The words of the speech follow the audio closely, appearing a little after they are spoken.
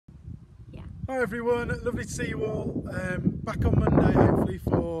Hi everyone, lovely to see you all. Back on Monday hopefully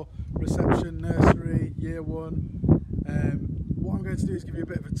for reception, nursery, year one. What I'm going to do is give you a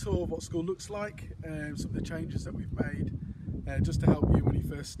bit of a tour of what school looks like, some of the changes that we've made, just to help you when you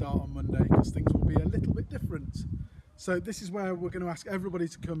first start on Monday, because things will be a little bit different. So this is where we're going to ask everybody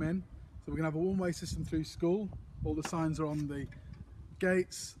to come in. So we're going to have a one-way system through school. All the signs are on the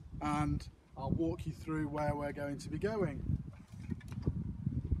gates and I'll walk you through where we're going to be going.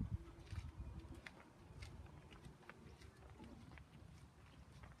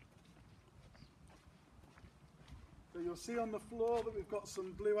 So you'll see on the floor that we've got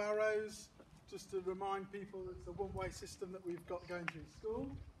some blue arrows, just to remind people it's a one-way system that we've got going through school.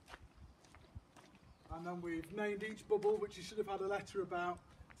 And then we've named each bubble, which you should have had a letter about,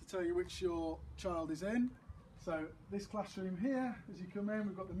 to tell you which your child is in. So this classroom here, as you come in,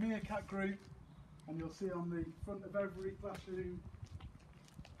 we've got the Meerkat group, and you'll see on the front of every classroom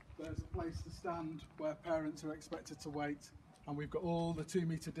there's a place to stand where parents are expected to wait, and we've got all the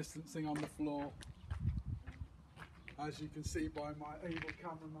 2-metre distancing on the floor, as you can see by my able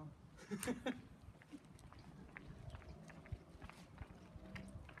cameraman.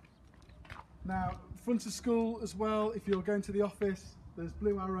 Now, front of school as well, if you're going to the office, there's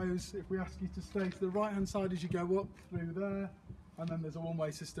blue arrows. If we ask you to stay to the right hand side as you go up through there, and then there's a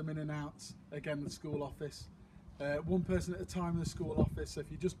one-way system in and out, again the school office. One person at a time in the school office, so if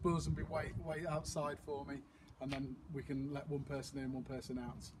you just buzz and wait outside for me, and then we can let one person in, one person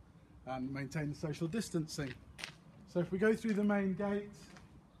out, and maintain the social distancing. So if we go through the main gate,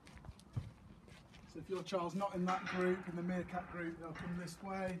 so if your child's not in that group, in the Meerkat group, they'll come this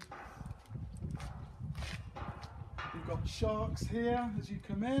way. We've got sharks here as you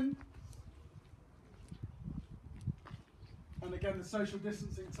come in. And again, the social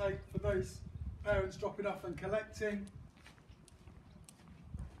distancing tape for those parents dropping off and collecting.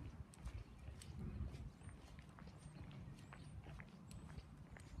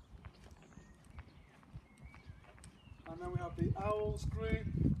 And then we have the owls group.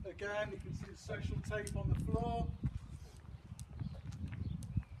 Again, you can see the social tape on the floor.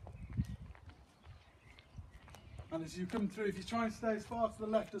 And as you come through, if you try and stay as far to the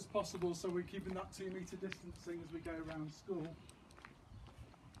left as possible, so we're keeping that 2-metre distancing as we go around school.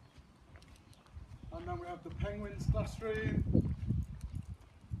 And then we have the penguins classroom.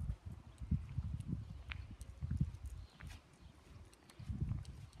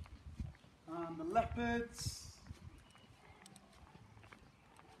 And the leopards.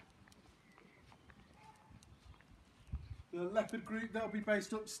 The leopard group, that'll be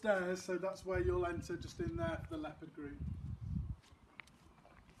based upstairs, so that's where you'll enter, just in there for the leopard group.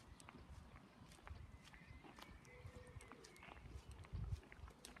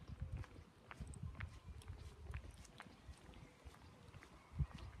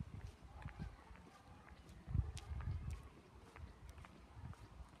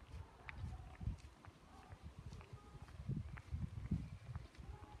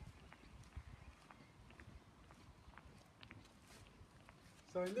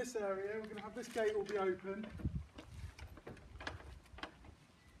 So in this area, we're going to have this gate will be open.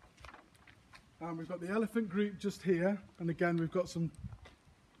 And we've got the elephant group just here. And again, we've got some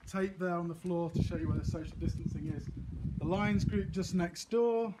tape there on the floor to show you where the social distancing is. The lions group just next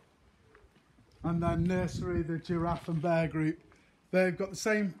door. And then nursery, the giraffe and bear group. They've got the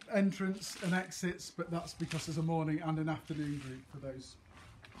same entrance and exits, but that's because there's a morning and an afternoon group for those.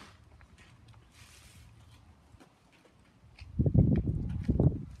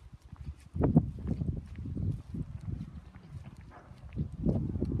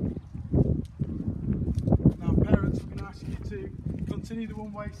 To continue the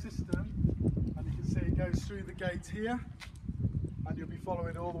one-way system, and you can see it goes through the gate here, and you'll be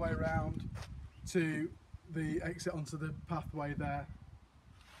following all the way around to the exit onto the pathway there.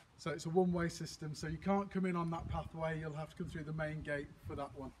 So it's a one-way system, so you can't come in on that pathway, you'll have to come through the main gate for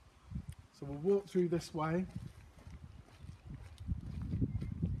that one. So we'll walk through this way.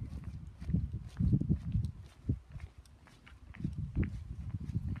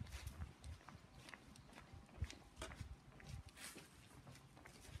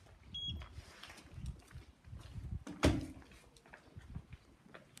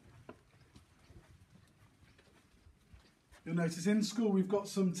 You'll notice in school we've got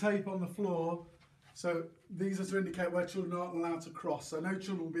some tape on the floor, so these are to indicate where children aren't allowed to cross. So no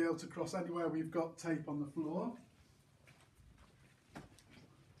children will be able to cross anywhere we've got tape on the floor.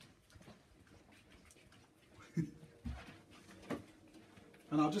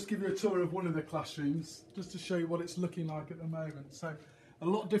 And I'll just give you a tour of one of the classrooms, just to show you what it's looking like at the moment. So a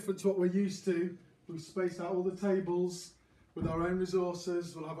lot different to what we're used to. We've spaced out all the tables with our own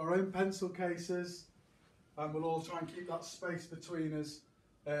resources. We'll have our own pencil cases, and we'll all try and keep that space between us,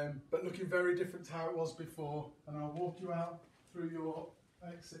 but looking very different to how it was before. And I'll walk you out through your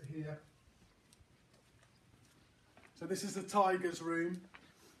exit here. So this is the Tigers room.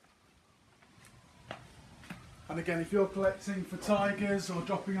 And again, if you're collecting for tigers or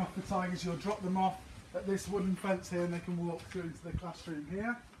dropping off for tigers, you'll drop them off at this wooden fence here, and they can walk through into the classroom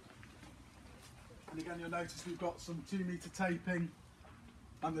here. And again, you'll notice we've got some 2 metre taping,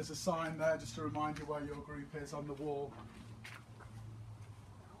 and there's a sign there just to remind you where your group is on the wall.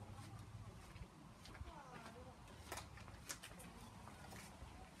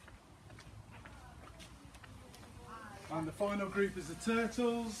 And the final group is the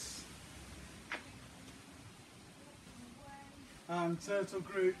turtles. And turtle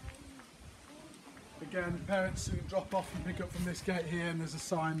group, again, parents who drop off and pick up from this gate here, and there's a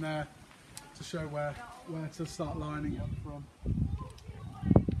sign there to show where to start lining up from.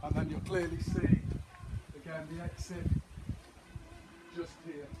 And then you'll clearly see, again, the exit just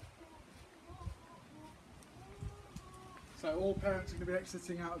here. So all parents are going to be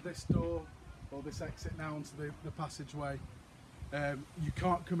exiting out of this door, or this exit now, onto the passageway. You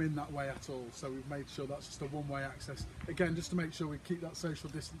can't come in that way at all, so we've made sure that's just a one-way access. Again, just to make sure we keep that social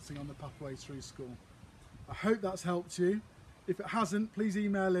distancing on the pathways through school. I hope that's helped you. If it hasn't, please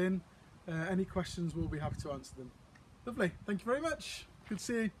email in. Any questions, we'll be happy to answer them. Lovely, thank you very much. Good to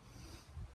see you.